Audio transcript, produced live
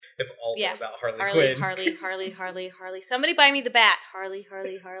have all Yeah. been about Harley Harley, Quinn. Harley. Somebody buy me the bat. Harley.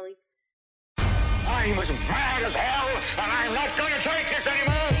 I'm as mad as hell, and I'm not going to take this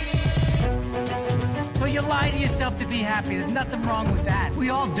anymore! So you lie to yourself to be happy. There's nothing wrong with that. We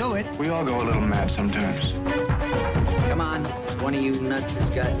all do it. We all go a little mad sometimes. Come on, if one of you nuts has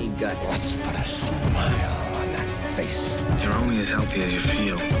got any guts. Let's put a smile on that face. You're only as healthy as you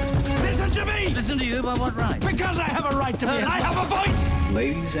feel. Listen to me! Listen to you by what right? Because I have a right to be, and I have a voice!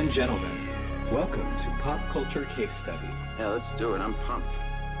 Ladies and gentlemen, welcome to Pop Culture Case Study. Yeah, let's do it. I'm pumped.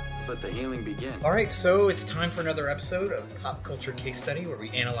 Let's let the healing begin. Alright, so it's time for another episode of Pop Culture Case Study, where we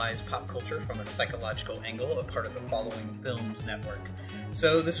analyze pop culture from a psychological angle, a part of the Following Films network.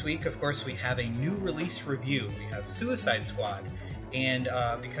 So this week, of course, we have a new release review. We have Suicide Squad, and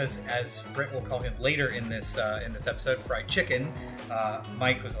because, as Britt will call him later in this episode, Fried Chicken,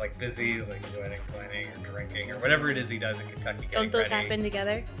 Mike was busy, wedding planning or drinking or whatever it is he does in Kentucky. Don't those ready. happen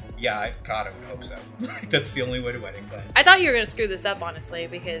together? Yeah, God, I would hope so. That's the only way to wedding plan. I thought you were going to screw this up, honestly,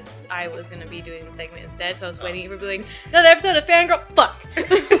 because I was going to be doing the segment instead, so I was waiting for like, another episode of Fangirl. Fuck!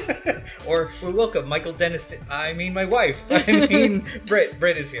 Or, we welcome Michael Dennis. My wife. Britt.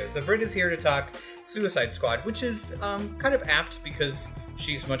 Britt is here. So Britt is here to talk Suicide Squad, which is kind of apt because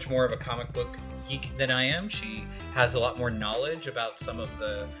she's much more of a comic book geek than I am. She has a lot more knowledge about some of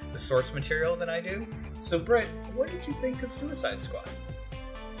the source material than I do. So, Britt, what did you think of Suicide Squad?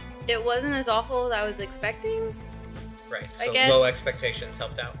 It wasn't as awful as I was expecting. Right. I So guess. low expectations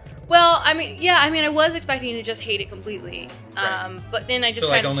helped out. Well, I was expecting to just hate it completely. Right. But then I just So,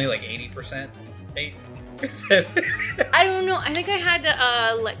 kind of... only 80% hate? I don't know. I think I had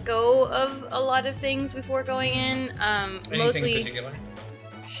to let go of a lot of things before going in. Anything Mostly in particular?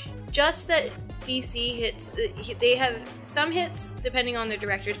 just that DC hits. They have some hits depending on their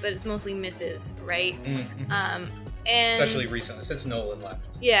directors, but it's mostly misses, right? Mm-hmm. And Especially recently, since Nolan left.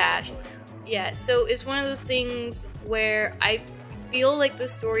 Yeah. essentially. Yeah, so it's one of those things where I feel like the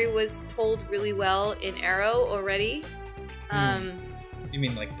story was told really well in Arrow already. You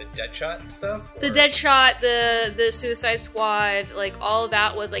mean like the Deadshot and stuff? The Or- Deadshot, the Suicide Squad, all of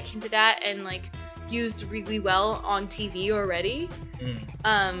that was hinted at and used really well on TV already.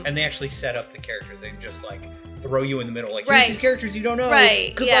 And they actually set up the characters. They just throw you in the middle. Here's Right. these characters you don't know.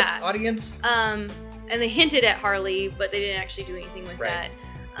 Right, Good yeah. luck, audience. And they hinted at Harley, but they didn't actually do anything with Right.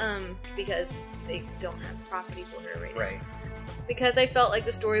 that. Because they don't have property for her right now. Right. Because I felt like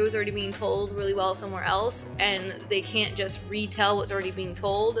the story was already being told really well somewhere else, and they can't just retell what's already being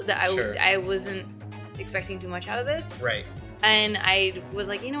told, that Sure. I wasn't expecting too much out of this. Right. And I was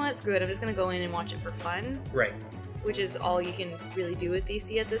like, you know what, screw it, I'm just going to go in and watch it for fun, Right. which is all you can really do with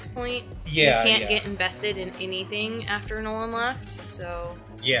DC at this point. Yeah. You can't yeah. get invested in anything after Nolan left, so...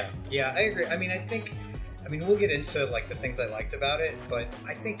 Yeah. Yeah, I agree. We'll get into the things I liked about it, but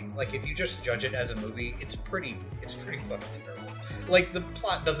I think if you just judge it as a movie, it's pretty fucking terrible. The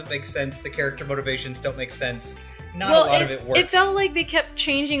plot doesn't make sense, the character motivations don't make sense. Not a lot of it works. It felt like they kept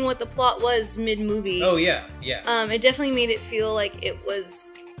changing what the plot was mid-movie. Oh yeah, yeah. It definitely made it feel like it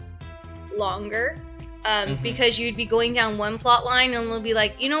was longer. Because you'd be going down one plot line and they'll be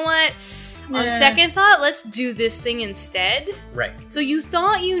like, you know what? On second thought, let's do this thing instead. Right. So you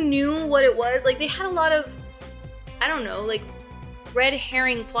thought you knew what it was. They had a lot of, I don't know, red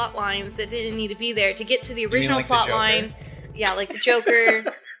herring plot lines that didn't need to be there to get to the original the plot Joker? line. Yeah, the Joker.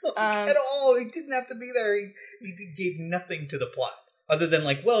 At all. He didn't have to be there. He gave nothing to the plot. Other than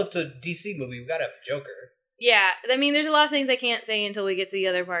it's a DC movie, we've got to have a Joker. Yeah, there's a lot of things I can't say until we get to the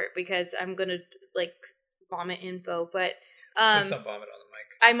other part because I'm gonna vomit info. But Please don't vomit on the mic.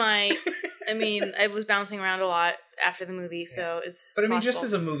 I might. I was bouncing around a lot after the movie, so it's. But just possible.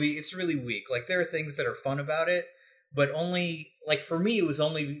 as a movie, it's really weak. There are things that are fun about it, but only for me, it was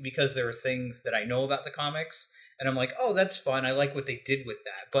only because there were things that I know about the comics. And I'm like, oh, that's fun. I like what they did with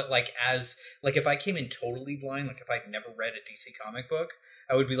that. But if I came in totally blind, if I'd never read a DC comic book,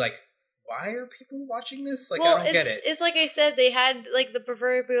 I would be like, why are people watching this? I don't get it. It's like I said, they had the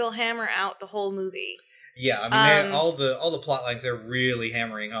proverbial hammer out the whole movie. Yeah, they had all the plot lines they're really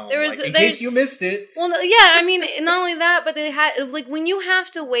hammering home. In case you missed it. Well, yeah, not only that, but they had when you have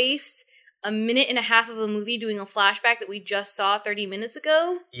to waste a minute and a half of a movie doing a flashback that we just saw 30 minutes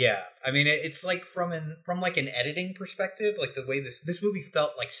ago. Yeah, it's from an editing perspective, the way this movie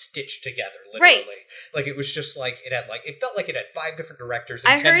felt stitched together, literally. Right. It was just it felt like it had 5 different directors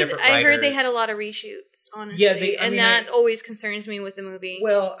and 10 different writers. I heard they had a lot of reshoots, honestly. Yeah, that always concerns me with the movie.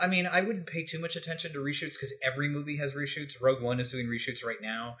 Well, I wouldn't pay too much attention to reshoots because every movie has reshoots. Rogue One is doing reshoots right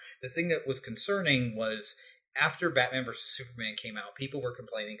now. The thing that was concerning was after Batman vs. Superman came out, people were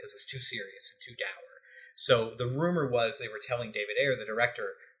complaining because it was too serious and too dour. So the rumor was they were telling David Ayer, the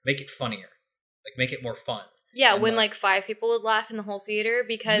director, make it funnier, like make it more fun. Yeah, And when like 5 people would laugh in the whole theater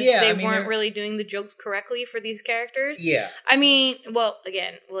because Yeah, they I mean, weren't they're- really doing the jokes correctly for these characters. Yeah. I mean, well,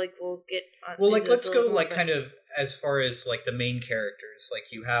 again, like we'll get. Well, like into let's this a go little more, like but- kind of as far as like the main characters. Like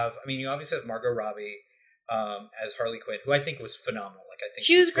you have, I mean, you obviously have Margot Robbie as Harley Quinn, who I think was phenomenal. Like I think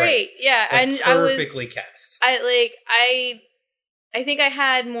She was great. Yeah, Like, and I was perfectly cast. I think I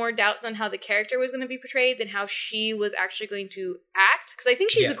had more doubts on how the character was going to be portrayed than how she was actually going to act. Because I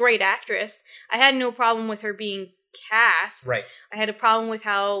think she's Yeah. a great actress. I had no problem with her being cast. Right. I had a problem with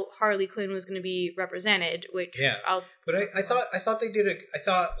how Harley Quinn was going to be represented, which Yeah. But I thought they did I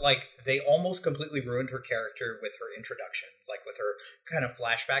thought like they almost completely ruined her character with her introduction, like with her kind of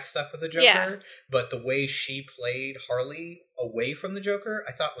flashback stuff with the Joker. Yeah. But the way she played Harley away from the Joker,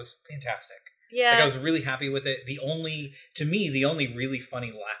 I thought was fantastic. Yeah. Like I was really happy with it. The only really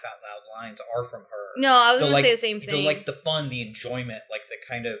funny laugh out loud lines are from her. No, I was The, going to like, say the same thing. The fun, the enjoyment, like the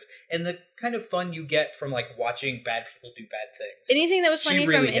kind of fun you get from like watching bad people do bad things. Anything that was She funny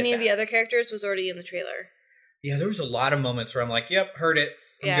really from hit any of the that. other characters was already in the trailer. Yeah, there was a lot of moments where I'm like, "Yep, heard it.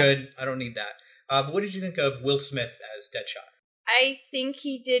 I'm Yeah. good. I don't need that." But what did you think of Will Smith as Deadshot? I think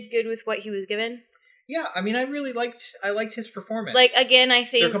he did good with what he was given. Yeah, I mean, I liked his performance. Like, again, I there are a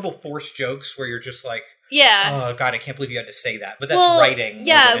think... couple forced jokes where you're just like, Yeah. "Oh God, I can't believe you had to say that." But that's well, writing. more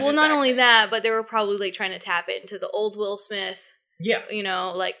Yeah, than it well, is not only acting. that, but they were probably like trying to tap into the old Will Smith, Yeah, you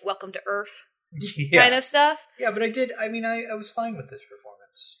know, like Welcome to Earth yeah, kind of stuff. yeah. But I was fine with this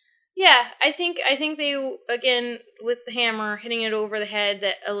performance. Yeah, I think they, again, with the hammer hitting it over the head,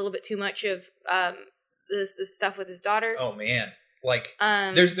 that a little bit too much of this stuff with his daughter. Oh man, like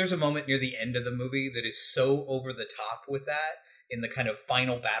there's a moment near the end of the movie that is so over the top with that in the kind of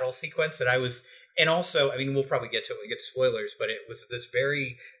final battle sequence that I was, and also, I mean, we'll probably get to it when we get to spoilers, but it was this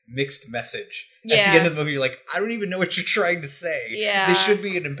very mixed message at the Yeah. end of the movie. You're like, I don't even know what you're trying to say. Yeah. This should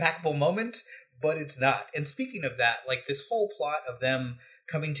be an impactful moment, but it's not. And speaking of that, like this whole plot of them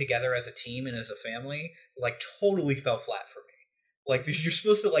coming together as a team and as a family, like totally fell flat for me. Like you're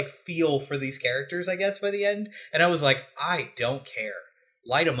supposed to like feel for these characters, I guess, by the end, and I was like, I don't care.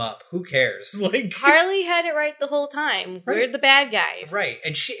 Light them up. Who cares? Like Harley had it right the whole time. Right. We're the bad guys. right,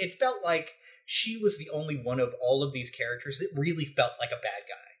 and it felt like she was the only one of all of these characters that really felt like a bad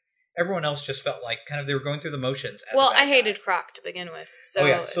guy. Everyone else just felt like kind of they were going through the motions. As Well, a bad I hated guy. Croc to begin with. So Oh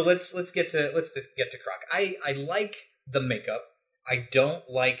yeah, so let's get to Croc. I like the makeup. I don't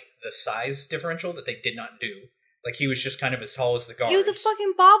like the size differential that they did not do. Like he was just kind of as tall as the guards. he was a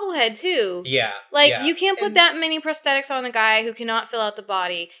fucking bobblehead too. yeah. Like, yeah. you can't put And- that many prosthetics on a guy who cannot fill out the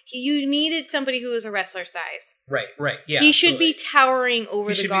body. You needed somebody who was a wrestler size. Right, yeah. he should be absolutely. towering over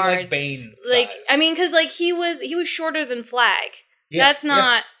He the should guards. be like Bane. Like, size. I mean, because like he was shorter than Flag. Yeah, That's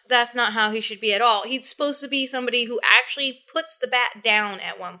not how he should be at all. He's supposed to be somebody who actually puts the bat down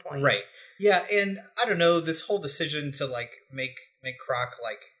at one point. Right. Yeah, and I don't know, this whole decision to like make Croc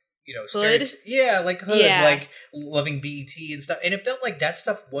like, you know, Hood? like Hood, Yeah. like loving BET and stuff. And it felt like that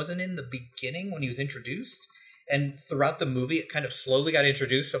stuff wasn't in the beginning when he was introduced. And throughout the movie, it kind of slowly got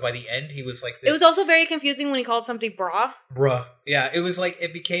introduced. So by the end, he was like this. It was also very confusing when he called somebody bra. Bruh. Yeah, it was like,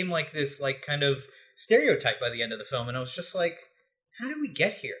 it became like this, like, kind of stereotype by the end of the film. And I was just like, how did we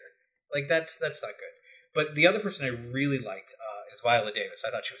get here? Like, that's not good. But the other person I really liked is Viola Davis.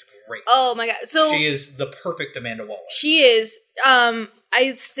 I thought she was great. Oh my god! So She is the perfect Amanda Waller. she is.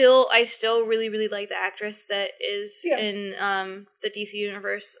 I still really like the actress that is Yeah. in the DC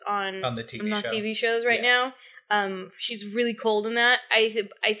universe on On the TV show. TV shows right now. She's really cold in that. I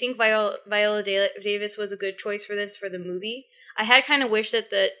think Viola Davis was a good choice for this for the movie. I had kind of wished that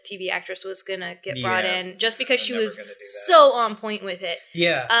the TV actress was gonna get brought Yeah. in just because I'm she never was gonna do that. so on point with it.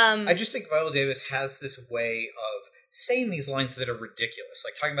 Yeah. Um, I just think Viola Davis has this way of saying these lines that are ridiculous,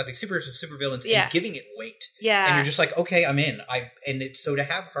 like talking about these supervillains Yeah. and giving it weight. Yeah, And you're just like, okay, I'm in. So to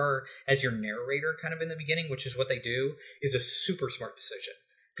have her as your narrator kind of in the beginning, which is what they do, is a super smart decision.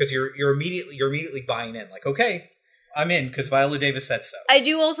 Because you're immediately buying in, like, okay, I'm in because Viola Davis said so. I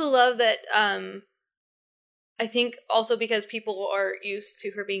do also love that. I think also because people are used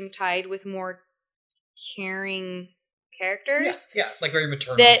to her being tied with more caring characters, Yeah, like very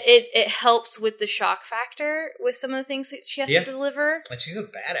maternal. that it helps with the shock factor with some of the things that she has Yeah. to deliver. Like she's a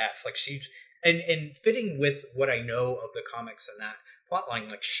badass. Like she's and fitting with what I know of the comics and that plotline,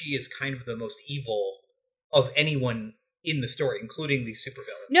 like she is kind of the most evil of anyone in the story, including the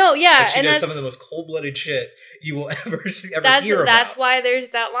supervillain. No, yeah, Like she and does that's some of the most cold-blooded shit you will ever hear that's about. why there's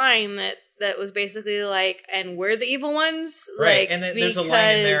that line that was basically like, and we're the evil ones, Right, like, and then there's a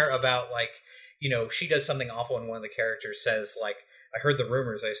line in there because- about like, you know, she does something awful and one of the characters says like, I heard the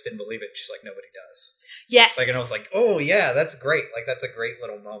rumors, I just didn't believe it. She's like, nobody does. Yes. Like, and I was like, oh yeah, that's great. Like, that's a great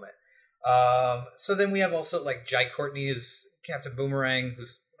little moment. So then we have also like Jai Courtney is Captain Boomerang,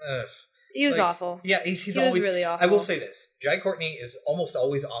 who's he was like, awful. Yeah, he's he always was really awful. I will say this: Jai Courtney is almost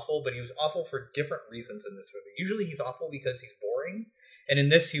always awful, but he was awful for different reasons in this movie. Usually, he's awful because he's boring, and in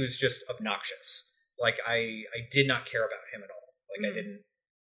this, he was just obnoxious. Like I did not care about him at all. Like I didn't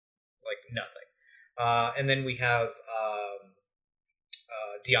like nothing. And then we have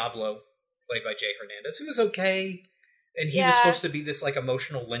Diablo, played by Jay Hernandez, who was okay, and he was supposed to be this like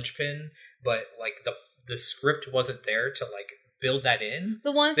emotional linchpin, but like the script wasn't there to like build that in.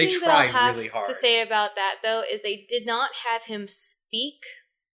 The one they thing that tried I'll have really hard to say about that, though, is they did not have him speak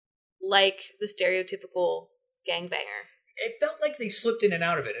like the stereotypical gangbanger. It felt like they slipped in and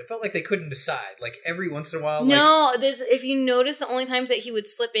out of it. It felt like they couldn't decide. Like every once in a while. No, if you notice, the only times that he would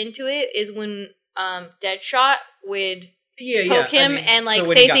slip into it is when Deadshot would poke him and like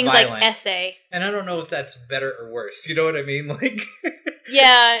say things violent. Like "essay." And I don't know if that's better or worse. You know what I mean? Like,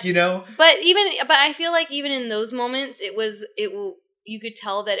 yeah, you know. But I feel like even in those moments, you could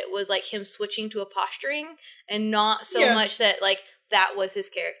tell that it was like him switching to a posturing and not so much that like that was his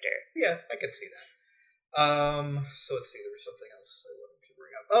character. Yeah, I could see that. So let's see. There was something else I wanted to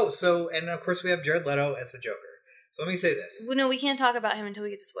bring up. Oh, so and of course we have Jared Leto as the Joker. So let me say this. Well, no, we can't talk about him until we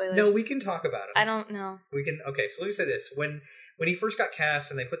get to spoilers. No, we can talk about him. I don't know. We can. Okay, so let me say this. When he first got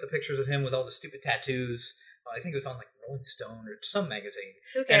cast and they put the pictures of him with all the stupid tattoos, I think it was on like Rolling Stone or some magazine.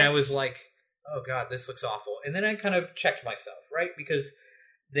 Who cares? And I was like, oh god, this looks awful. And then I kind of checked myself, right? Because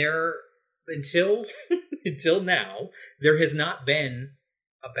until now, there has not been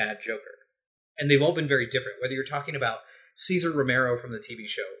a bad Joker. And they've all been very different. Whether you're talking about Cesar Romero from the TV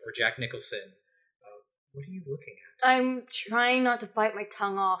show or Jack Nicholson. What are you looking at? I'm trying not to bite my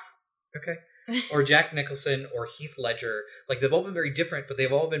tongue off. Okay. Or Jack Nicholson or Heath Ledger. Like, they've all been very different, but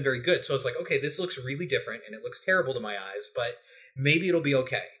they've all been very good. So I was like, okay, this looks really different, and it looks terrible to my eyes, but maybe it'll be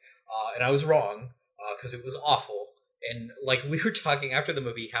okay. And I was wrong, because it was awful. And, like, we were talking after the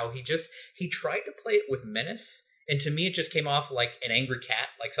movie how he tried to play it with menace, and to me it just came off like an angry cat,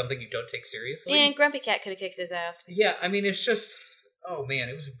 like something you don't take seriously. Yeah, Grumpy Cat could have kicked his ass. Yeah, I mean, it's just, oh man,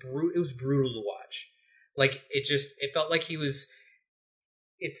 it was brutal to watch. Like, it felt like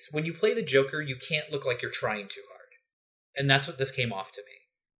it's when you play the Joker, you can't look like you're trying too hard. And that's what this came off to me.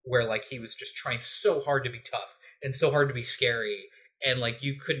 Where, like, he was just trying so hard to be tough and so hard to be scary. And, like,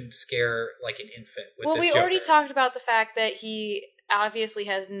 you couldn't scare, like, an infant with this Joker. Well, we already talked about the fact that he obviously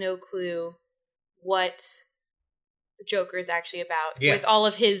has no clue what the Joker is actually about. Yeah. With all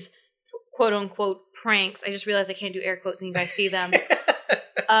of his quote-unquote pranks. I just realized I can't do air quotes and you guys see them.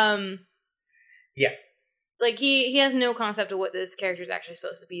 Yeah. Like, he has no concept of what this character is actually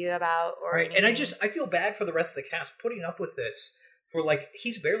supposed to be about. Or right. And I feel bad for the rest of the cast putting up with this for, like,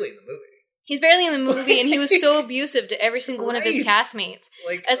 he's barely in the movie. He's barely in the movie, and he was so abusive to every single one of his castmates.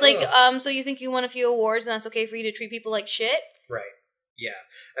 Like, it's like, so you think you won a few awards, and that's okay for you to treat people like shit? Right. Yeah.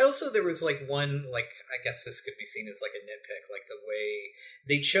 There was, like, one, like, I guess this could be seen as, like, a nitpick, like, the way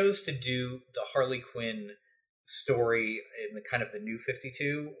they chose to do the Harley Quinn story in the kind of the New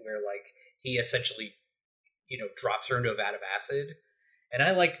 52, where, like, he essentially, drops her into a vat of acid. And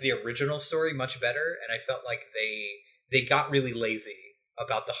I liked the original story much better, and I felt like they got really lazy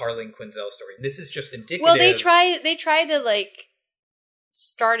about the Harley Quinzel story. And this is just indicative. Well, they tried to, like,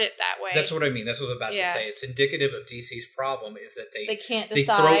 start it that way. That's what I mean. That's what I was about to say. It's indicative of DC's problem is that they can't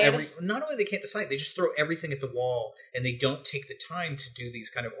decide. Not only they can't decide, they just throw everything at the wall, and they don't take the time to do these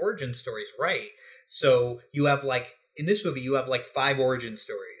kind of origin stories right. So you have, like, in this movie, you have, like, 5 origin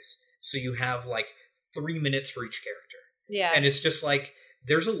stories. So you have, like, 3 minutes for each character. Yeah. And it's just like,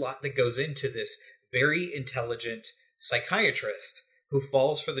 there's a lot that goes into this very intelligent psychiatrist who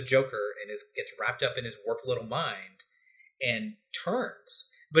falls for the Joker and gets wrapped up in his warped little mind and turns.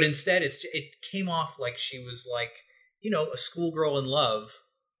 But instead, it came off like she was like, a schoolgirl in love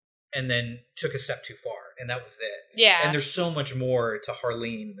and then took a step too far. And that was it. Yeah. And there's so much more to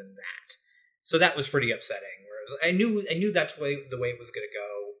Harleen than that. So that was pretty upsetting. Whereas I knew that's the way it was going to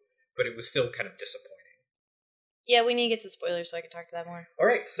go, but it was still kind of disappointing. Yeah, we need to get to spoilers so I can talk to that more. All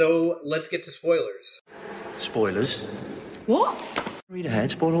right, so let's get to spoilers. Spoilers? What? Read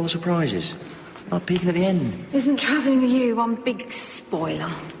ahead, spoil all the surprises. Not peeking at the end. Isn't travelling with you one big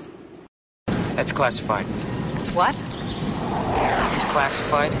spoiler? That's classified. It's what? It's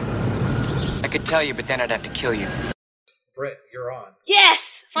classified. I could tell you, but then I'd have to kill you. Britt, you're on.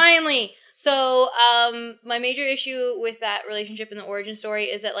 Yes! Finally! So, my major issue with that relationship in the origin story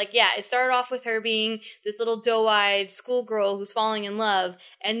is that, like, yeah, it started off with her being this little doe-eyed schoolgirl who's falling in love,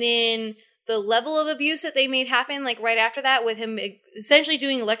 and then the level of abuse that they made happen, like right after that, with him essentially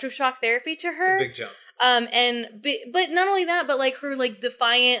doing electroshock therapy to her. It's a big jump. But not only that, but like her like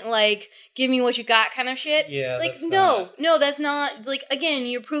defiant, like give me what you got kind of shit. Yeah, like no, that's not like, again,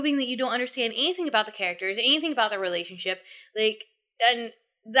 you're proving that you don't understand anything about the characters, anything about the relationship. Like, and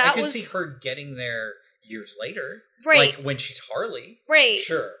that I can see her getting there years later, right? Like when she's Harley, right?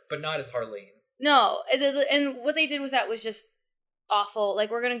 Sure, but not as Harleen. No, and what they did with that was just awful. Like,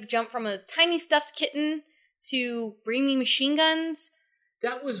 we're gonna jump from a tiny stuffed kitten to bring me machine guns.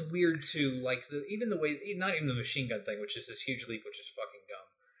 That was weird too. Like even the way, not even the machine gun thing, which is this huge leap, which is fucking dumb.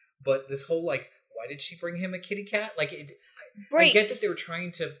 But this whole like, why did she bring him a kitty cat? Like, I get that they were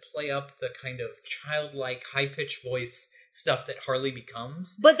trying to play up the kind of childlike, high pitched voice stuff that Harley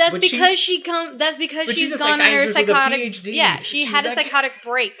becomes. But that's because she's gone under a psychotic. Yeah, she had a psychotic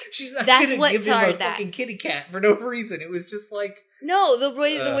break. She's not that's what give started him a that. Fucking kitty cat for no reason. It was just like no, the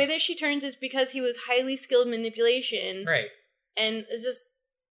way that she turns is because he was highly skilled manipulation, right? And it's just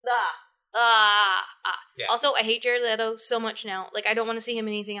Yeah. Also, I hate Jared Leto so much now. Like, I don't want to see him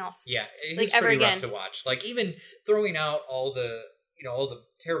in anything else. Yeah, it like was ever pretty again. rough to watch. Like, even throwing out all the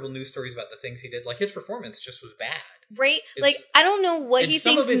terrible news stories about the things he did, like his performance just was bad. Right? Like, I don't know what he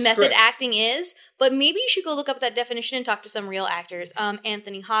thinks method acting is, but maybe you should go look up that definition and talk to some real actors.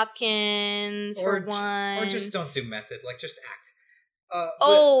 Anthony Hopkins, for one. Or just don't do method. Like, just act.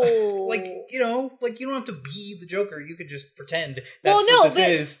 Like, you don't have to be the Joker. You could just pretend that's what this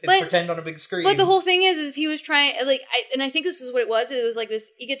is. It's pretend on a big screen. But the whole thing is he was trying, and I think this is what it was. It was like this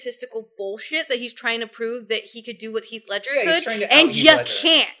egotistical bullshit that he's trying to prove that he could do what Heath Ledger could. He's trying to and you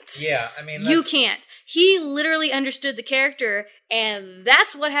can't. Yeah, I mean, you can't. He literally understood the character, and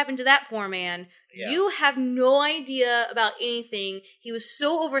that's what happened to that poor man. Yeah. You have no idea about anything. He was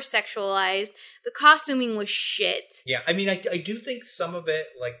so over-sexualized. The costuming was shit. Yeah, I mean, I do think some of it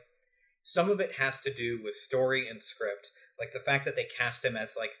has to do with story and script. Like, the fact that they cast him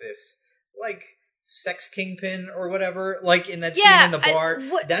as, like, this, like, sex kingpin or whatever, like, in that scene in the bar.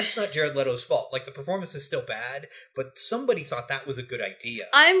 That's not Jared Leto's fault. Like, the performance is still bad, but somebody thought that was a good idea.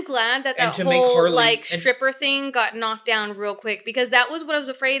 I'm glad that whole, stripper thing got knocked down real quick, because that was what I was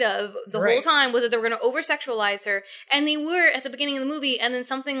afraid of the whole time, was that they were going to over-sexualize her, and they were at the beginning of the movie, and then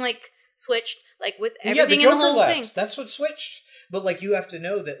something, like, switched, like, with everything in the whole thing. That's what switched. But, like, you have to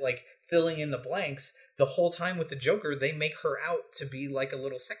know that, like, filling in the blanks, the whole time with the Joker, they make her out to be, like, a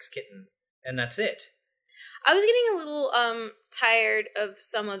little sex kitten. And that's it. I was getting a little tired of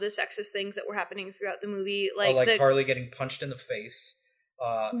some of the sexist things that were happening throughout the movie, like Harley getting punched in the face,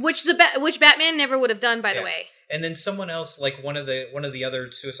 which Batman never would have done, by the way. And then someone else, like one of the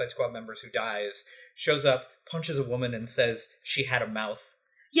other Suicide Squad members who dies, shows up, punches a woman, and says she had a mouth.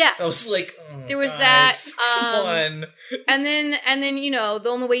 Yeah, I was like, there was guys, that. Come on. And then the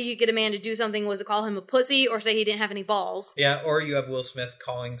only way you get a man to do something was to call him a pussy or say he didn't have any balls. Yeah, or you have Will Smith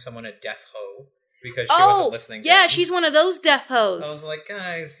calling someone a deaf hoe because she wasn't listening. Yeah, she's one of those deaf hoes. I was like,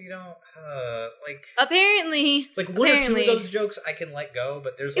 guys, you don't like. Apparently, like one or two of those jokes I can let go,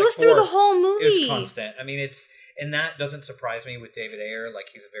 but there's it was through the whole movie. It was constant. I mean, and that doesn't surprise me with David Ayer. Like,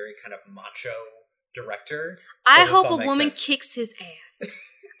 he's a very kind of macho director. I hope a woman kicks his ass.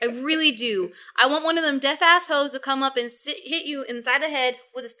 I really do. I want one of them deaf ass hoes to come up and hit you inside the head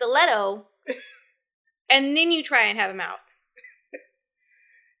with a stiletto, and then you try and have a mouth.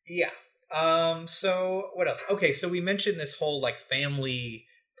 Yeah. So what else? Okay, so we mentioned this whole like family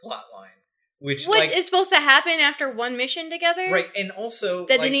plot line, which is supposed to happen after one mission together, right? And also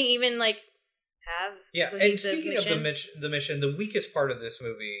that didn't even like have. Yeah, and speaking of the mission, the weakest part of this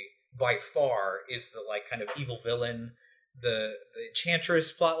movie by far is the like kind of evil villain. The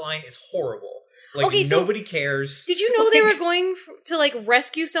Enchantress plotline is horrible. Like, okay, nobody cares. Did you know they were going to like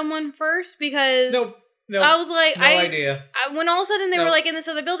rescue someone first? Because no, I was like, no idea. When all of a sudden they were like in this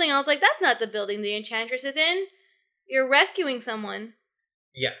other building, I was like, that's not the building the Enchantress is in. You're rescuing someone.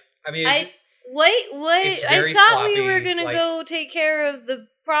 Yeah, I mean, wait. I thought sloppy, we were gonna go take care of the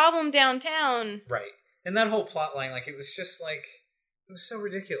problem downtown. Right, and that whole plotline, like, it was just like. It was so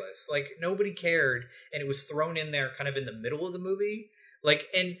ridiculous. Like, nobody cared, and it was thrown in there kind of in the middle of the movie. Like,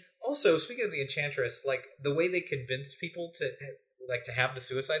 and also, speaking of the Enchantress, like, the way they convinced people to have the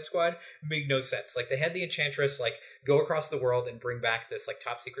Suicide Squad made no sense. Like, they had the Enchantress, like, go across the world and bring back this, like,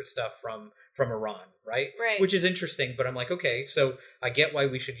 top secret stuff from Iran, right? Right. Which is interesting, but I'm like, okay, so I get why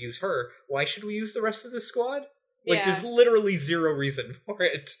we should use her. Why should we use the rest of the squad? Like, there's literally zero reason for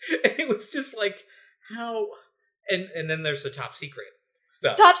it. And it was just like, how... And then there's the top secret.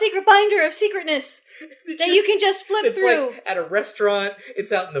 Stuff. Top secret binder of secretness that you can just flip through. Like at a restaurant,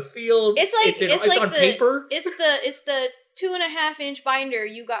 it's out in the field. It's like it's on paper. It's the 2.5-inch binder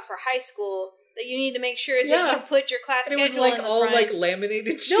you got for high school that you need to make sure that you put your class schedule in the front. It was all like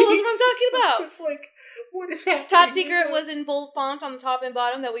laminated sheets. No, that's what I'm talking about. It's like, what is happening? Top Secret was in bold font on the top and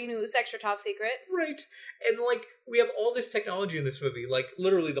bottom that we knew was extra top secret. Right. And like, we have all this technology in this movie. Like,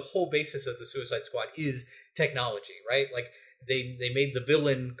 literally the whole basis of the Suicide Squad is technology, right? Like, they made the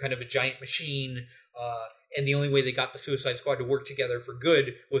villain kind of a giant machine, and the only way they got the Suicide Squad to work together for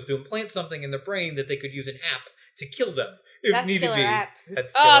good was to implant something in their brain that they could use an app to kill them if That's needed killer be. app.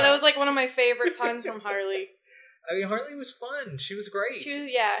 That's that was like one of my favorite puns from Harley. I mean, Harley was fun. She was great.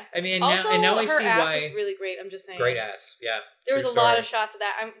 Yeah. I mean, also, now I her see ass why. was really great. I'm just saying. Great ass. Yeah. There was a lot of shots of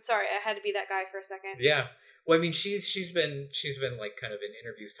that. I'm sorry, I had to be that guy for a second. Yeah. Well, I mean, she's been like kind of in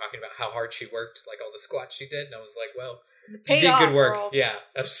interviews talking about how hard she worked, like all the squats she did, and I was like, well, you did good work. Girl. Yeah,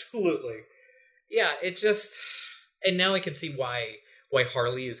 absolutely. Yeah, it just, and now I can see why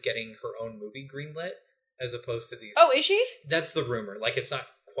Harley is getting her own movie greenlit as opposed to these. Oh, is she? That's the rumor. Like, it's not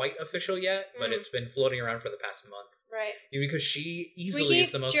quite official yet, but it's been floating around for the past month. Right. Because she easily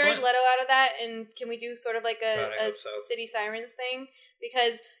is the most Jared fun. Leto out of that, and can we do sort of like a City Sirens thing?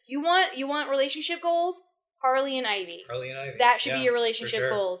 Because you want relationship goals. Harley and Ivy. That should be your relationship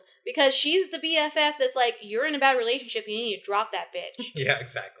goals. Because she's the BFF that's like, you're in a bad relationship, you need to drop that bitch. Yeah,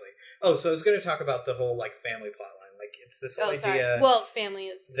 exactly. Oh, so I was going to talk about the whole, like, family plotline. Like, it's this whole idea... Well, family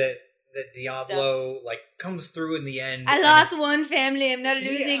is... That Diablo, stuff. Like, comes through in the end. I lost one family, I'm not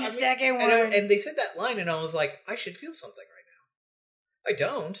losing a second one. And they said that line, and I was like, I should feel something right now. I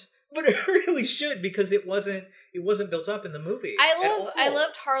don't. But it really should, because it wasn't built up in the movie. I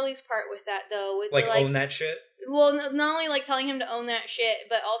loved Harley's part with that, though. With like, own that shit? Well, not only, like, telling him to own that shit,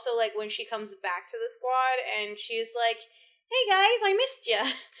 but also, like, when she comes back to the squad, and she's like, hey, guys, I missed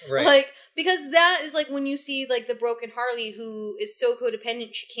you. Right. Like, because that is, like, when you see, like, the broken Harley who is so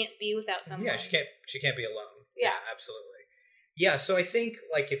codependent she can't be without someone. Yeah, she can't be alone. Yeah, absolutely. Yeah, so I think,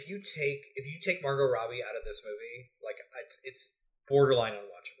 like, if you take Margot Robbie out of this movie, like, it's borderline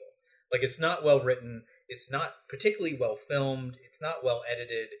unwatchable. Like, it's not well written. It's not particularly well filmed. It's not well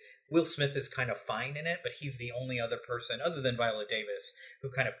edited. Will Smith is kind of fine in it, but he's the only other person, other than Viola Davis, who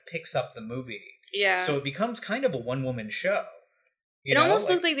kind of picks up the movie. Yeah. So it becomes kind of a one-woman show. It almost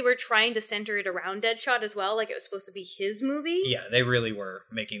looked like they were trying to center it around Deadshot as well, like it was supposed to be his movie. Yeah, they really were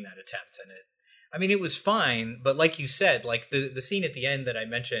making that attempt in it. I mean, it was fine, but like you said, like the scene at the end that I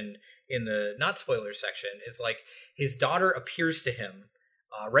mentioned in the not spoiler section is like his daughter appears to him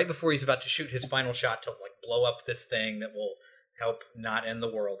right before he's about to shoot his final shot to like blow up this thing that will help not end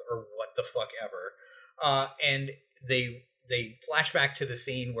the world or what the fuck ever. And they flash back to the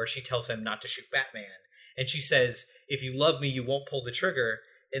scene where she tells him not to shoot Batman, and she says, "If you love me, you won't pull the trigger."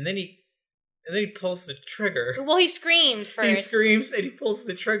 And then he pulls the trigger. Well, he screams first. He screams and he pulls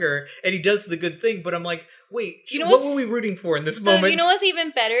the trigger and he does the good thing. But I'm like, wait, what were we rooting for in this moment? So you know what's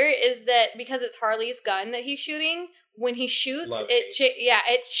even better is that because it's Harley's gun that he's shooting, when he shoots,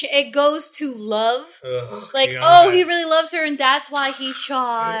 it goes to love. Like, God. He really loves her and that's why he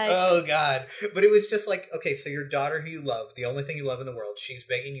shot. Oh, God. But it was just like, okay, so your daughter who you love, the only thing you love in the world, she's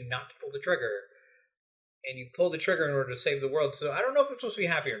begging you not to pull the trigger. And you pull the trigger in order to save the world. So I don't know if I'm supposed to be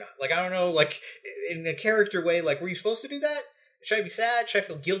happy or not. Like, I don't know, like, in a character way, like, were you supposed to do that? Should I be sad? Should I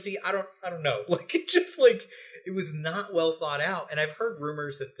feel guilty? I don't know. Like, it just, like, it was not well thought out. And I've heard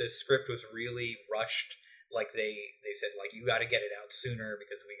rumors that this script was really rushed. Like, they said, like, you got to get it out sooner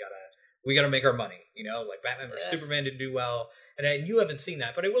because we gotta make our money. You know, like, Batman vs. Superman didn't do well. And you haven't seen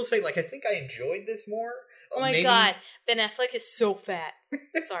that. But I will say, like, I think I enjoyed this more. Oh my God, Ben Affleck is so fat.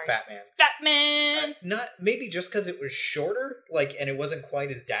 Sorry, Batman. Not maybe just because it was shorter, like, and it wasn't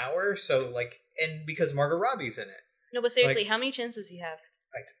quite as dour. So, like, and because Margot Robbie's in it. No, but seriously, like, how many chins does he have?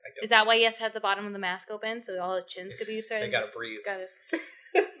 I don't. Is that why he has to have the bottom of the mask open so all his chins could be started? They gotta breathe.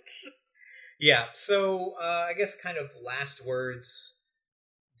 Yeah. So, I guess, kind of last words.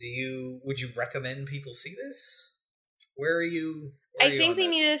 Would you recommend people see this? Where are you? I think they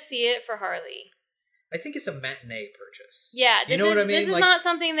need to see it for Harley. I think it's a matinee purchase. Yeah, you know what I mean? This is like, not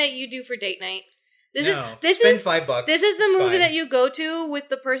something that you do for date night. Spend $5. This is the movie that you go to with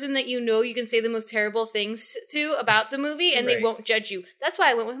the person that you know you can say the most terrible things to about the movie, and they won't judge you. That's why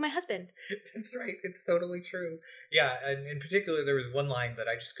I went with my husband. That's right. It's totally true. Yeah, and in particular, there was one line that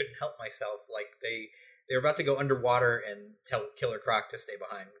I just couldn't help myself. Like, they were about to go underwater and tell Killer Croc to stay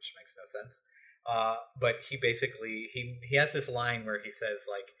behind, which makes no sense. But he basically, he has this line where he says,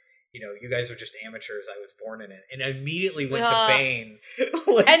 like, you know, you guys are just amateurs. I was born in it. And I immediately went to Bane.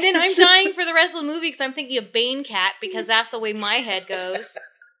 Like, and then I'm dying for the rest of the movie because I'm thinking of Bane Cat because that's the way my head goes.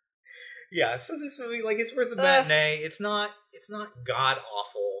 Yeah, so this movie, like, it's worth a matinee. It's not god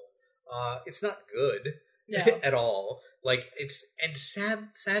awful. It's not good at all. Like, it's and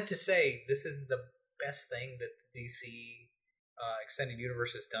sad to say, this is the best thing that the DC extended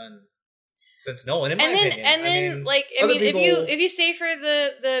universe has done since Nolan, in my opinion. And then, if you stay for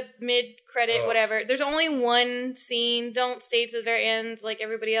the mid credit, whatever, there's only one scene. Don't stay to the very end like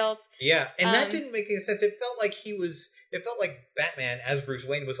everybody else. Yeah, and that didn't make any sense. It felt like Batman as Bruce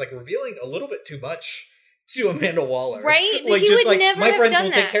Wayne was like revealing a little bit too much to Amanda Waller, right? Like, he just would like, never my have friends done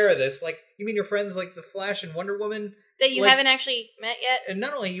will that. take care of this. Like, you mean your friends like the Flash and Wonder Woman that you haven't actually met yet? And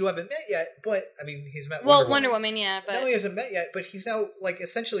not only you haven't met yet, but I mean, he's met Wonder Woman, yeah, but no, he hasn't met yet. But he's now like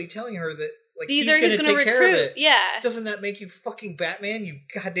essentially telling her that like these he's are going to take care of it. Yeah, doesn't that make you fucking Batman? You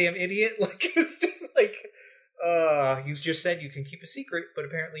goddamn idiot! Like, it's just like, you just said you can keep a secret, but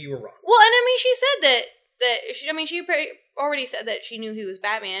apparently you were wrong. Well, and I mean, she said she already said that she knew he was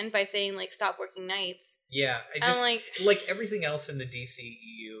Batman by saying like stop working nights. Yeah, I just like everything else in the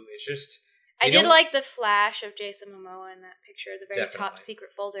DCEU. It's just I did like the flash of Jason Momoa in that picture, the very top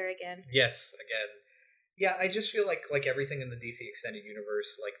secret folder again. Yes, again. Yeah, I just feel like everything in the DC extended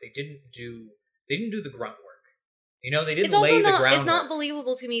universe, like they didn't do the grunt work. You know, they didn't lay the groundwork. It's not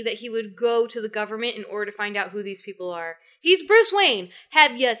believable to me that he would go to the government in order to find out who these people are. He's Bruce Wayne.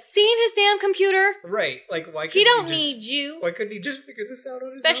 Have you seen his damn computer? Right. Like, why? He don't need you. Why couldn't he just figure this out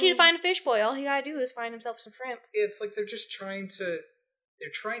on his own? Especially to find a fish boy. All he gotta do is find himself some shrimp. It's like they're just trying so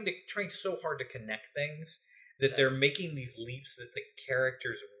hard to connect things that they're making these leaps that the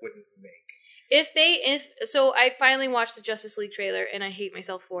characters wouldn't make. So I finally watched the Justice League trailer and I hate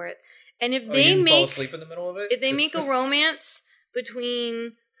myself for it. And if you didn't fall asleep in the middle of it? If they make a romance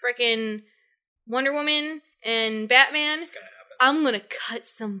between frickin' Wonder Woman and Batman, it's gonna happen. I'm gonna cut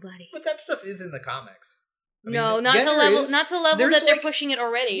somebody. But that stuff is in the comics. Not to the level that they're pushing it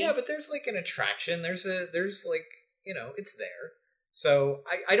already. Yeah, but there's like an attraction. There's like, you know, it's there. So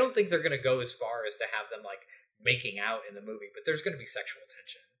I don't think they're gonna go as far as to have them like making out in the movie, but there's gonna be sexual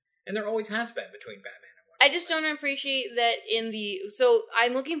tension. And there always has been between Batman and Wonder Woman. I just don't appreciate that so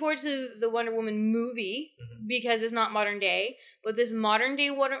I'm looking forward to the Wonder Woman movie because it's not modern day, but this modern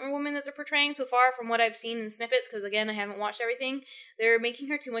day Wonder Woman that they're portraying so far from what I've seen in snippets, because again, I haven't watched everything, they're making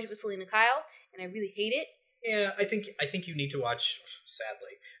her too much of a Selena Kyle, and I really hate it. Yeah, I think you need to watch,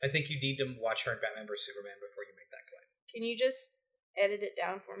 sadly, I think you need to watch her in Batman vs. Superman before you make that claim. Can you just edit it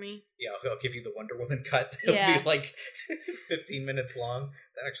down for me? Yeah, I'll give you the Wonder Woman cut. It'll be like 15 minutes long.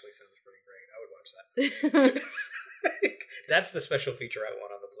 That actually sounds pretty great. I would watch that. That's the special feature I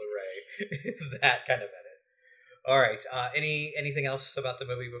want on the Blu-ray. It's that kind of edit. All right. Anything else about the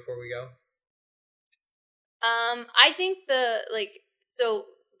movie before we go? I think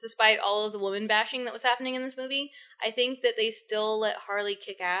despite all of the woman bashing that was happening in this movie, I think that they still let Harley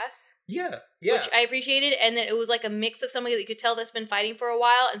kick ass. Yeah. Which I appreciated, and that it was like a mix of somebody that you could tell that's been fighting for a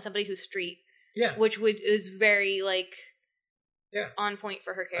while and somebody who's street. Yeah. Which is very on point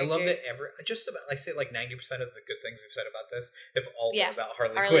for her character. I love that just about, I say like 90% of the good things we've said about this have all been about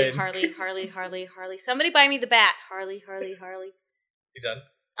Harley Quinn. Harley. Somebody buy me the bat. Harley. You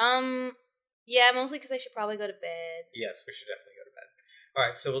done? Yeah, mostly because I should probably go to bed. Yes, we should definitely go to bed. All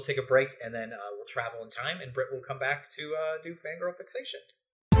right, so we'll take a break, and then we'll travel in time, and Britt will come back to do Fangirl Fixation.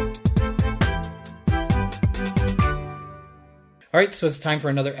 All right, so it's time for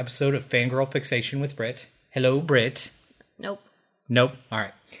another episode of Fangirl Fixation with Britt. Hello, Britt. Nope. All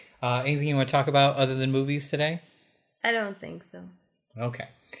right. Anything you want to talk about other than movies today? I don't think so. Okay.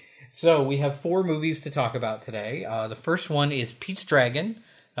 So we have 4 movies to talk about today. The first one is Pete's Dragon,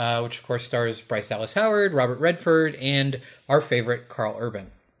 which of course stars Bryce Dallas Howard, Robert Redford, and our favorite Karl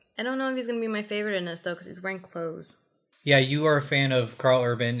Urban. I don't know if he's going to be my favorite in this, though, because he's wearing clothes. Yeah, you are a fan of Karl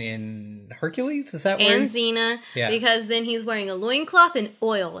Urban in Hercules? Is that where? And Xena, because then he's wearing a loincloth and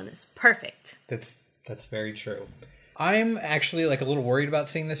oil, and it's perfect. That's very true. I'm actually like a little worried about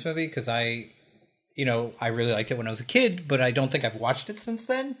seeing this movie because I really liked it when I was a kid, but I don't think I've watched it since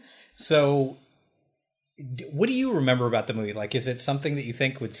then. So what do you remember about the movie? Like, is it something that you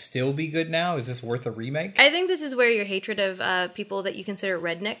think would still be good now? Is this worth a remake? I think this is where your hatred of people that you consider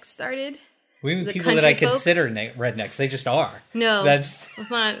rednecks started. We mean people that I consider rednecks. They just are. No, that's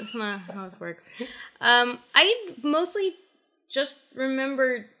not how it works. I mostly just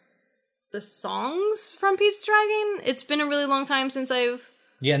remember the songs from Pete's Dragon. It's been a really long time since I've...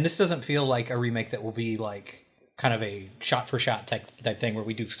 Yeah, and this doesn't feel like a remake that will be like kind of a shot-for-shot type thing where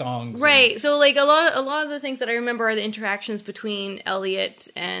we do songs. Right, so like a lot of the things that I remember are the interactions between Elliot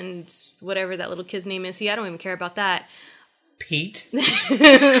and whatever that little kid's name is. See, I don't even care about that. Pete?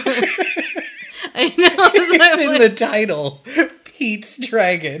 I know. It's in the title. Pete's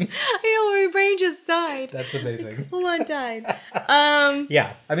Dragon. I know, my brain just died. That's amazing. One died.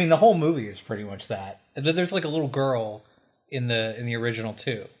 Yeah, I mean, the whole movie is pretty much that. There's like a little girl in the original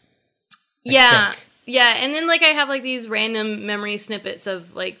too. Yeah, and then like I have like these random memory snippets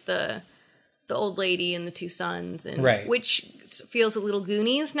of like the old lady and the two sons, and which feels a little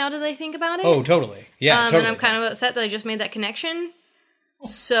Goonies now that I think about it. Oh, totally. Yeah, totally. And I'm kind of upset that I just made that connection.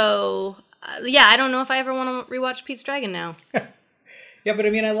 So, I don't know if I ever want to rewatch Pete's Dragon now. Yeah, but I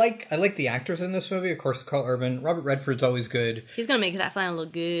mean, I like the actors in this movie. Of course, Carl Urban. Robert Redford's always good. He's going to make that final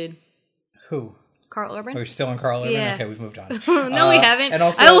look good. Who? Carl Urban. We're still on Carl Urban? Yeah. Okay, we've moved on. No, we haven't. And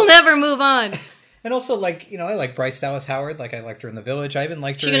also, I will never move on. And also, like, I like Bryce Dallas Howard. Like, I liked her in The Village. I even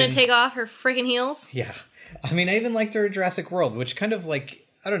liked her She going to take off her freaking heels? Yeah. I mean, I even liked her in Jurassic World, which kind of, like,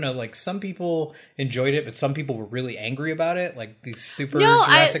 I don't know, like, some people enjoyed it, but some people were really angry about it. Like, these super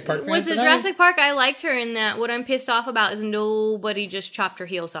Jurassic Park fans. With the Jurassic Park, I liked her in that. What I'm pissed off about is nobody just chopped her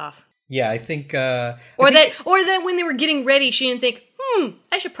heels off. Yeah, I think... That when they were getting ready, she didn't think,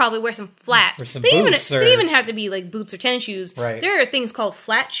 I should probably wear some flats. Or some they boots. They didn't even have to be, like, boots or tennis shoes. Right. There are things called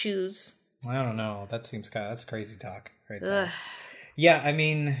flat shoes. I don't know. That's crazy talk right there. Ugh. Yeah, I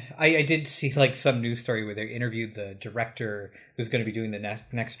mean, I did see like some news story where they interviewed the director who's going to be doing the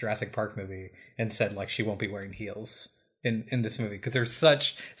next Jurassic Park movie and said like she won't be wearing heels in this movie because there's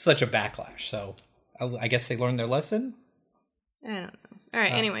such a backlash. So I guess they learned their lesson. I don't know. All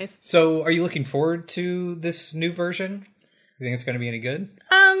right. Anyways, so are you looking forward to this new version? You think it's going to be any good?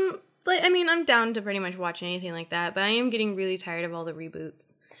 But I mean, I'm down to pretty much watch anything like that. But I am getting really tired of all the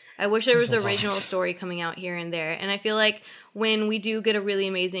reboots. I wish there was an original story coming out here and there. And I feel like when we do get a really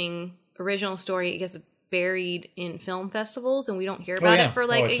amazing original story, it gets buried in film festivals and we don't hear about it for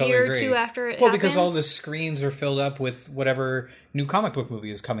like a year or two after it happens. Because all the screens are filled up with whatever new comic book movie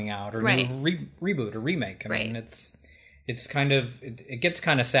is coming out or new reboot or remake. I mean, it's kind of, it gets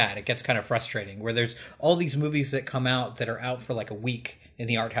kind of sad. It gets kind of frustrating where there's all these movies that come out that are out for like a week in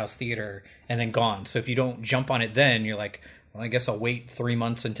the art house theater and then gone. So if you don't jump on it then, you're like, well, I guess I'll wait 3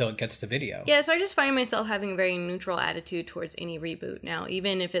 months until it gets to video. Yeah, so I just find myself having a very neutral attitude towards any reboot now.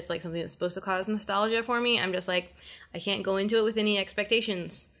 Even if it's like something that's supposed to cause nostalgia for me, I'm just like, I can't go into it with any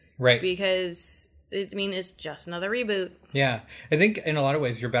expectations. Right. Because, it's just another reboot. Yeah. I think in a lot of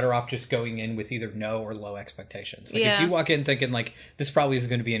ways, you're better off just going in with either no or low expectations. Like if you walk in thinking like, this probably isn't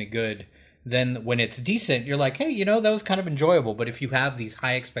going to be any good, then when it's decent, you're like, hey, that was kind of enjoyable. But if you have these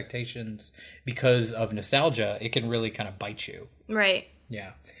high expectations because of nostalgia, it can really kind of bite you. Right.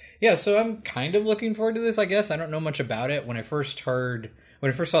 Yeah. Yeah, so I'm kind of looking forward to this, I guess. I don't know much about it. When I first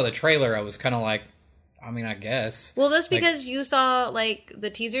saw the trailer, I was kind of like, I guess. Well, that's because you saw, like, the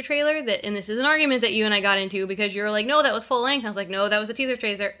teaser trailer, and this is an argument that you and I got into, because you were like, no, that was full length. I was like, no, that was a teaser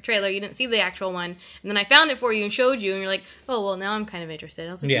trailer. You didn't see the actual one. And then I found it for you and showed you, and you're like, oh, well, now I'm kind of interested.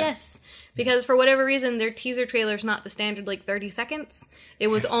 I was like, yes. Because for whatever reason, their teaser trailer's not the standard, 30 seconds. It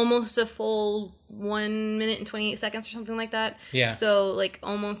was almost a full 1 minute and 28 seconds or something like that. Yeah. So,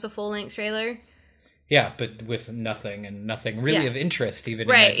 almost a full-length trailer. Yeah, but with nothing really of interest even.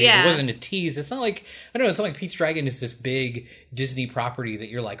 Right, It wasn't a tease. It's not like, I don't know, it's not like Pete's Dragon is this big Disney property that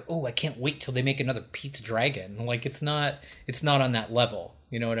you're like, oh, I can't wait till they make another Pete's Dragon. Like, it's not on that level.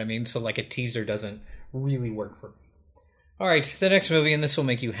 You know what I mean? So, a teaser doesn't really work for me. All right, the next movie, and this will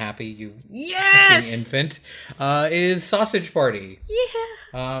make you happy, you fucking infant, is Sausage Party.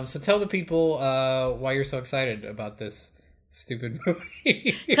 Yeah. So tell the people why you're so excited about this stupid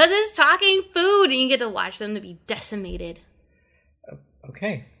movie. Because it's talking food, and you get to watch them to be decimated.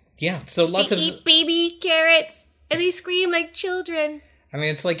 Okay. Yeah, so they eat baby carrots, and they scream like children. I mean,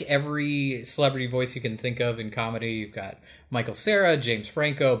 it's like every celebrity voice you can think of in comedy. You've got Michael Cera, James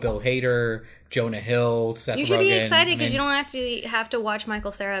Franco, Bill Hader, Jonah Hill, Seth Rogen. You should be excited because you don't actually have to watch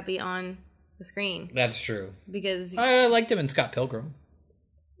Michael Cera be on the screen. That's true. Because I liked him in Scott Pilgrim.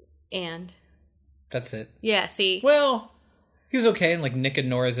 And? That's it. Yeah, see? Well, he was okay in Nick and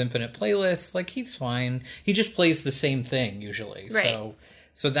Nora's Infinite Playlist. He's fine. He just plays the same thing usually. Right.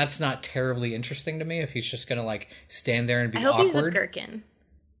 So that's not terribly interesting to me if he's just going to stand there and be awkward. I hope he's a gherkin.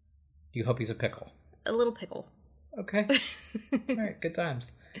 You hope he's a pickle? A little pickle. Okay. All right, good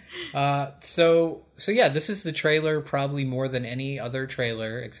times. So yeah, this is the trailer probably more than any other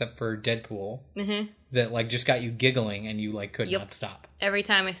trailer except for Deadpool that just got you giggling and you could not stop. Every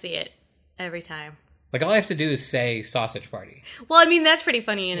time I see it. Every time. All I have to do is say Sausage Party. Well, that's pretty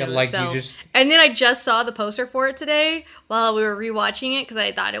funny in itself. And then I just saw the poster for it today while we were rewatching it because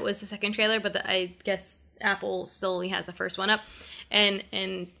I thought it was the second trailer, but I guess Apple still only has the first one up.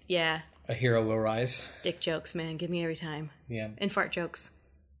 And yeah. A hero will rise. Dick jokes, man. Give me every time. Yeah. And fart jokes.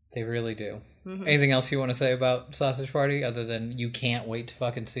 They really do. Mm-hmm. Anything else you want to say about Sausage Party other than you can't wait to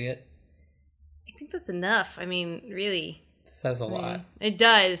fucking see it? I think that's enough. Really. It says a lot. It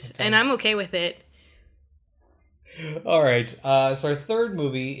does. And I'm okay with it. All right. So our third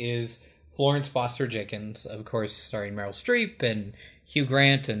movie is Florence Foster Jenkins, of course, starring Meryl Streep and Hugh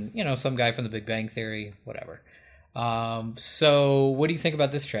Grant and, some guy from The Big Bang Theory, whatever. So what do you think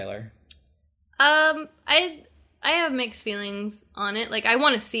about this trailer? I have mixed feelings on it. Like, I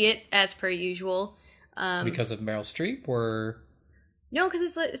want to see it as per usual. Because of Meryl Streep, or... No,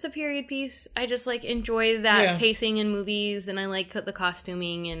 because it's a period piece. I just, enjoy that pacing in movies, and I like the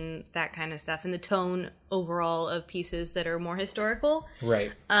costuming and that kind of stuff, and the tone overall of pieces that are more historical.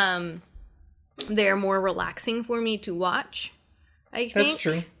 Right. They're more relaxing for me to watch, I think. That's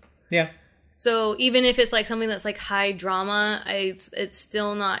true. Yeah. So even if it's, something that's, high drama, it's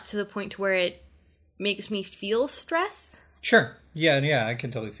still not to the point to where it makes me feel stress. Sure. Yeah, I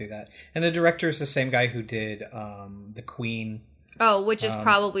can totally see that. And the director is the same guy who did The Queen... Oh, which is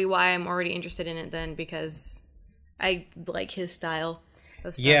probably why I'm already interested in it then, because I like his style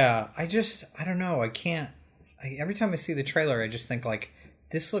of stuff. Yeah, I don't know. Every time I see the trailer, I just think,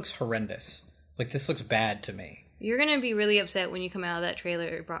 this looks horrendous. This looks bad to me. You're going to be really upset when you come out of that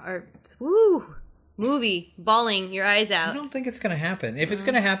trailer, movie, bawling your eyes out. I don't think it's going to happen. If it's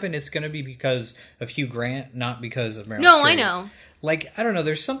going to happen, it's going to be because of Hugh Grant, not because of Meryl Streep. No, I know. I don't know.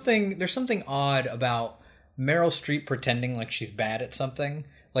 There's something odd about Meryl Streep pretending like she's bad at something.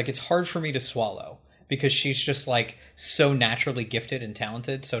 It's hard for me to swallow because she's just so naturally gifted and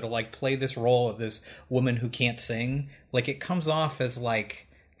talented. So to play this role of this woman who can't sing, it comes off as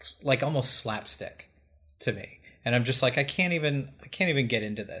almost slapstick to me. And I'm just I can't even get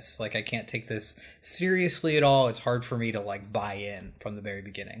into this. I can't take this seriously at all. It's hard for me to buy in from the very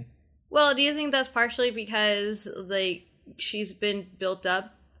beginning. Well, do you think that's partially because she's been built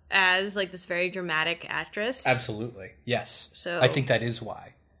up as this very dramatic actress? Absolutely. Yes. So I think that is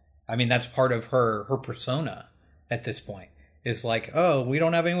why. I mean, that's part of her persona at this point. Is oh, we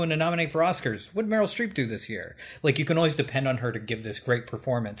don't have anyone to nominate for Oscars. What did Meryl Streep do this year? You can always depend on her to give this great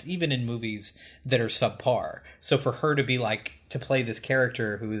performance, even in movies that are subpar. So for her to be to play this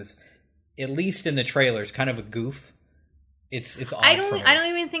character who is, at least in the trailers, kind of a goof, it's odd. I don't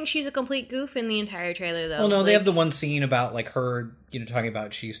even think she's a complete goof in the entire trailer, though. Well, no, they have the one scene about her, talking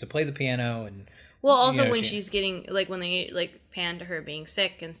about she used to play the piano and. Well, also when she's getting when they pan to her being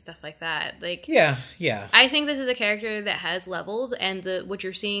sick and stuff like that. Yeah. I think this is a character that has levels, and what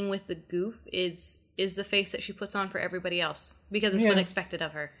you're seeing with the goof is the face that she puts on for everybody else because it's what's expected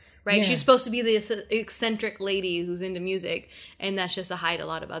of her. Right? Yeah. She's supposed to be the eccentric lady who's into music, and that's just to hide a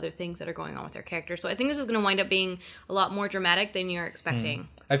lot of other things that are going on with her character. So I think this is going to wind up being a lot more dramatic than you're expecting.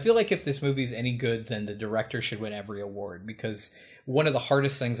 I feel if this movie's any good, then the director should win every award, because one of the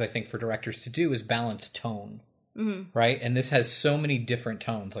hardest things I think for directors to do is balance tone. Mm-hmm. Right? And this has so many different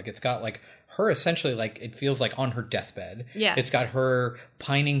tones. It's got her essentially it feels on her deathbed. Yeah. It's got her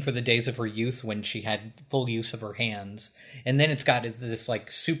pining for the days of her youth when she had full use of her hands. And then it's got this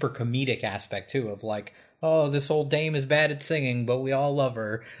super comedic aspect too of oh, this old dame is bad at singing, but we all love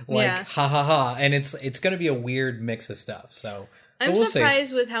her. Ha ha ha. And it's going to be a weird mix of stuff. So I'm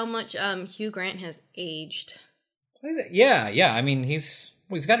surprised with how much Hugh Grant has aged. Yeah. I mean, he's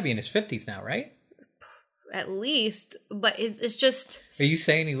got to be in his 50s now, right? At least, but it's just. Are you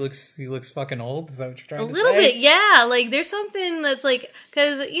saying he looks fucking old? Is that what you're trying to say? A little bit, yeah. There's something that's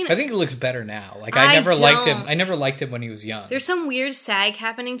because I think he looks better now. I never liked him. I never liked him when he was young. There's some weird sag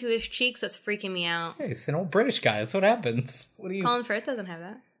happening to his cheeks that's freaking me out. Hey, he's an old British guy. That's what happens. What do you? Colin Firth doesn't have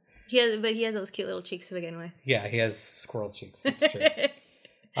that. He has those cute little cheeks to begin with. Yeah, he has squirrel cheeks. That's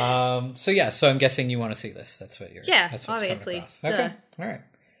true. So I'm guessing you want to see this. That's what you're. Yeah, that's obviously. Okay, all right.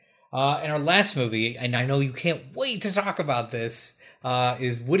 And our last movie, and I know you can't wait to talk about this,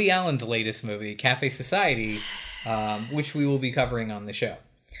 is Woody Allen's latest movie, Cafe Society, which we will be covering on the show.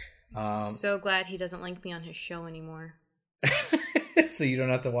 So glad he doesn't like me on his show anymore. So you don't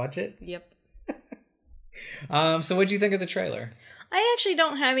have to watch it? Yep. So what do you think of the trailer? I actually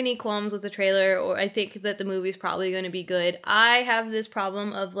don't have any qualms with the trailer, or I think that the movie's probably going to be good. I have this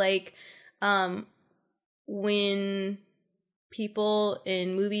problem of when people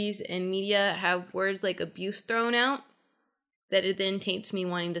in movies and media have words like abuse thrown out, that it then taints me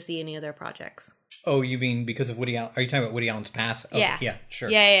wanting to see any of their projects. Oh, you mean because of Woody Allen? Are you talking about Woody Allen's past? Oh, yeah. Yeah, sure.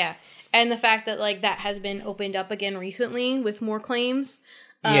 Yeah. And the fact that that has been opened up again recently with more claims.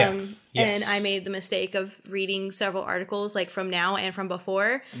 Yes. And I made the mistake of reading several articles from now and from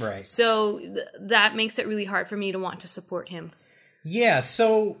before. Right. So that makes it really hard for me to want to support him. Yeah,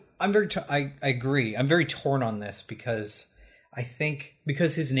 so I'm I agree. I'm very torn on this because I think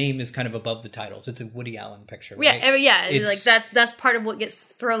because his name is kind of above the titles, it's a Woody Allen picture, right? Yeah. That's part of what gets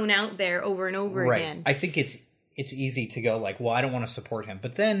thrown out there over and over again. I think it's easy to go well, I don't want to support him.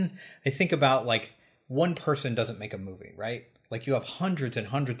 But then I think about one person doesn't make a movie, right? Like you have hundreds and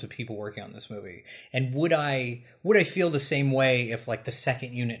hundreds of people working on this movie. And would I feel the same way if like the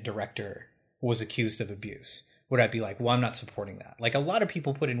second unit director was accused of abuse? Would I be like, well, I'm not supporting that? Like a lot of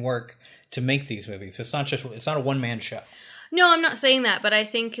people put in work to make these movies. It's not a one-man show. No, I'm not saying that, but I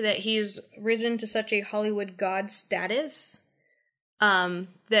think that he's risen to such a Hollywood god status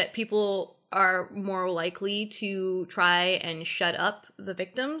that people are more likely to try and shut up the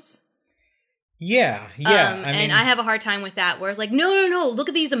victims. Yeah. I mean, I have a hard time with that, where it's like, no, look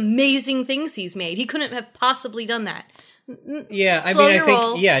at these amazing things he's made. He couldn't have possibly done that. Yeah,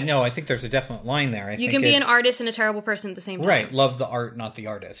 I think there's a definite line there. You can be an artist and a terrible person at the same time. Right, love the art, not the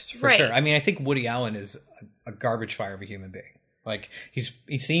artist, for sure. I mean, I think Woody Allen is a garbage fire of a human being. Like,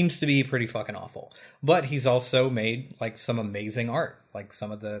 he seems to be pretty fucking awful. But he's also made, like, some amazing art. Like,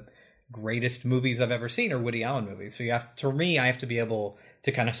 some of the greatest movies I've ever seen are Woody Allen movies. So I have to be able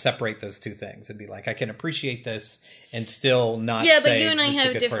to kind of separate those two things and be like, I can appreciate this and still not say but you and I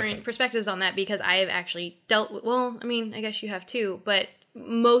have different person. Perspectives on that, because I have actually dealt with, well, I mean, I guess you have too, but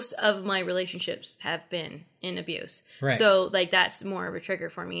most of my relationships have been in abuse. Right. So, like, that's more of a trigger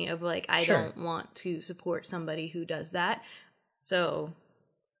for me of, like, I don't want to support somebody who does that. So.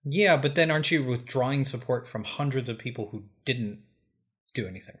 Yeah, but then aren't you withdrawing support from hundreds of people who didn't do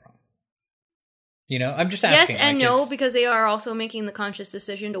anything wrong? You know, I'm just asking. Yes and no, because they are also making the conscious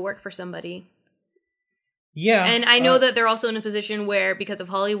decision to work for somebody. Yeah. And I know that they're also in a position where, because of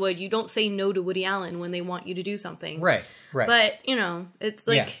Hollywood, you don't say no to Woody Allen when they want you to do something. Right. But, you know, it's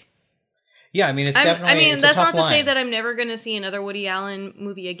like... Yeah, I mean, it's definitely... I mean, it's that's a tough not to say line. that I'm never going to see another Woody Allen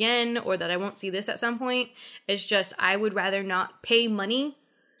movie again, or that I won't see this at some point. It's just, I would rather not pay money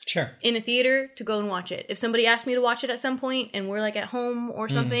in a theater to go and watch it. If somebody asked me to watch it at some point and we're like at home or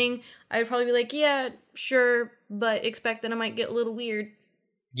something, I would probably be like, yeah, sure, but expect that I might get a little weird.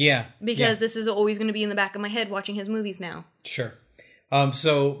 Yeah. Because this is always going to be in the back of my head watching his movies now. Sure.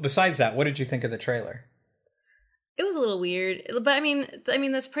 So besides that, what did you think of the trailer? It was a little weird, but I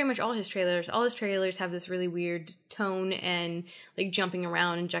mean that's pretty much all his trailers. All his trailers have this really weird tone and like jumping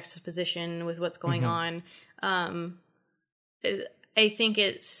around in juxtaposition with what's going on. I think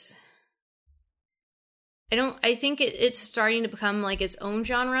it's starting to become like its own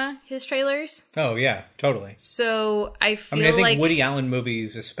genre, his trailers. Oh yeah, totally. So I think Woody Allen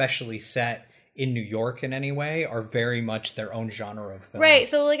movies, especially set in New York in any way, are very much their own genre of film. Right,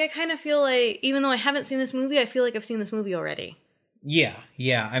 so like I kind of feel like, even though I haven't seen this movie, I feel like I've seen this movie already.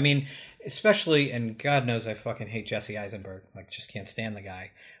 Yeah. I mean, especially, and God knows I fucking hate Jesse Eisenberg. Like, just can't stand the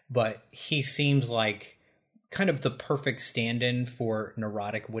guy. But he seems like kind of the perfect stand-in for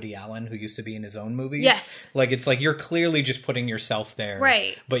neurotic Woody Allen, who used to be in his own movies. Yes. Like, it's like you're clearly just putting yourself there.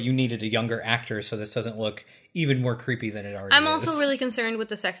 Right. But you needed a younger actor, so this doesn't look even more creepy than it already is. I'm also really concerned with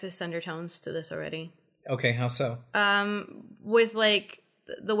the sexist undertones to this already. Okay, how so? With, like,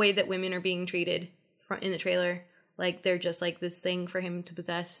 the way that women are being treated in the trailer. Like, they're just, like, this thing for him to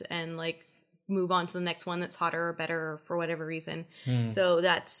possess and, like, move on to the next one that's hotter or better or for whatever reason. So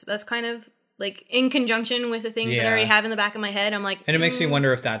that's kind of... like, in conjunction with the things that I already have in the back of my head, I'm like... And it makes me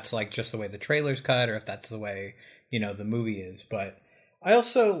wonder if that's, like, just the way the trailer's cut or if that's the way, you know, the movie is. But I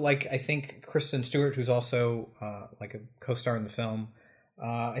also, like, I think Kristen Stewart, who's also, like, a co-star in the film,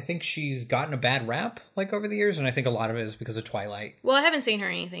 I think she's gotten a bad rap, like, over the years, and I think a lot of it is because of Twilight. Well, I haven't seen her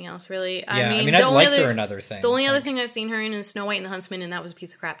in anything else, really. Yeah, I mean I've liked her in other things. The only other thing I've seen her in is Snow White and the Huntsman, and that was a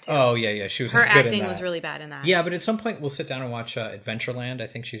piece of crap, too. Oh, yeah, she was her good in that. acting was really bad in that. Yeah, but at some point we'll sit down and watch Adventureland. I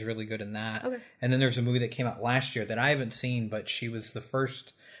think she's really good in that. Okay. And then there's a movie that came out last year that I haven't seen, but she was the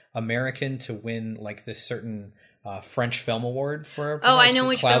first American to win, like, this certain... French film award for... Oh, I know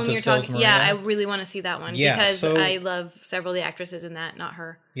which Clouds film you're talking... Yeah, I really want to see that one. Yeah, because I love several of the actresses in that, not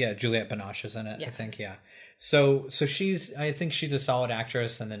her. Yeah, Juliette Binoche is in it, I think, yeah. So I think she's a solid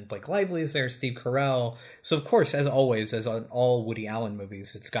actress, and then Blake Lively is there, Steve Carell. So, of course, as always, as on all Woody Allen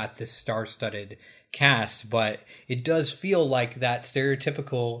movies, it's got this star-studded cast, but it does feel like that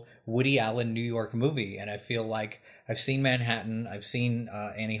stereotypical Woody Allen New York movie, and I feel like I've seen Manhattan, I've seen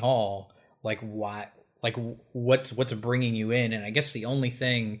Annie Hall, what's bringing you in? And I guess the only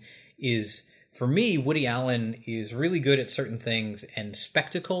thing is, for me, Woody Allen is really good at certain things, and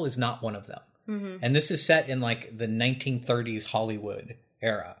spectacle is not one of them. And this is set in, like, the 1930s Hollywood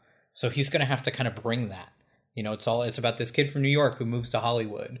era. So he's going to have to kind of bring that. You know, it's about this kid from New York who moves to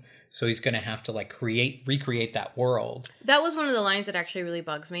Hollywood. So he's going to have to, like, recreate that world. That was one of the lines that actually really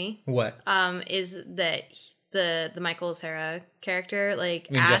bugs me. What? Is that... The Michael Cera character, like,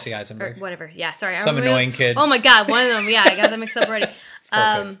 I mean, Jesse Eisenberg, or whatever. Yeah, sorry, some annoying kid. Oh my god, one of them. Yeah, I got them mixed up already.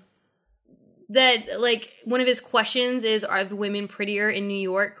 That, like, one of his questions is, are the women prettier in New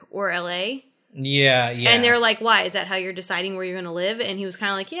York or LA? Yeah. And they're like, why? Is that how you're deciding where you're going to live? And he was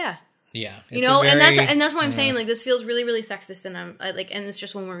kind of like, yeah. Yeah. You know, and that's why I'm saying, like, this feels really, really sexist, and and it's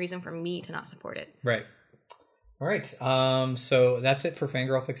just one more reason for me to not support it. Right. All right. So that's it for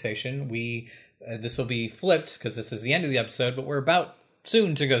Fangirl Fixation. This will be flipped because this is the end of the episode, but we're about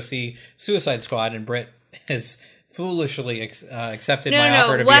soon to go see Suicide Squad, and Britt has foolishly accepted my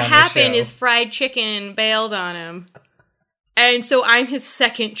offer to be on the show. What happened is Fried Chicken bailed on him, and so I'm his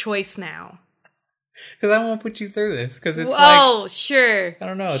second choice now. Because I won't put you through this. Because it's sure. I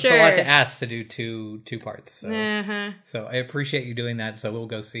don't know. It's a lot to ask to do two parts. So. So I appreciate you doing that. So we'll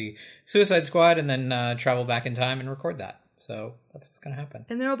go see Suicide Squad and then travel back in time and record that. So that's what's going to happen.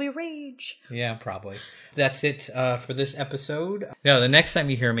 And there will be rage. Yeah, probably. That's it for this episode. The next time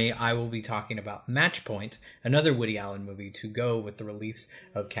you hear me, I will be talking about Match Point, another Woody Allen movie to go with the release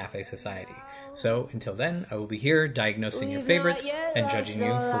of Cafe Society. So until then, I will be here diagnosing your favorites and judging you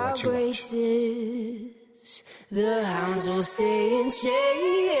for what you watch. The hounds will stay in chase.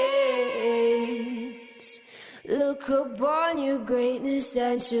 Look upon your greatness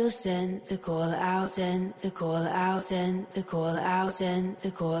and she'll send the call out, send the call out, send the call out, send the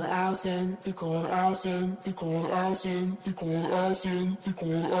call out, send the call out, send the call out, send the call out, send the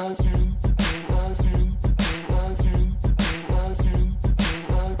call out, send the call out, send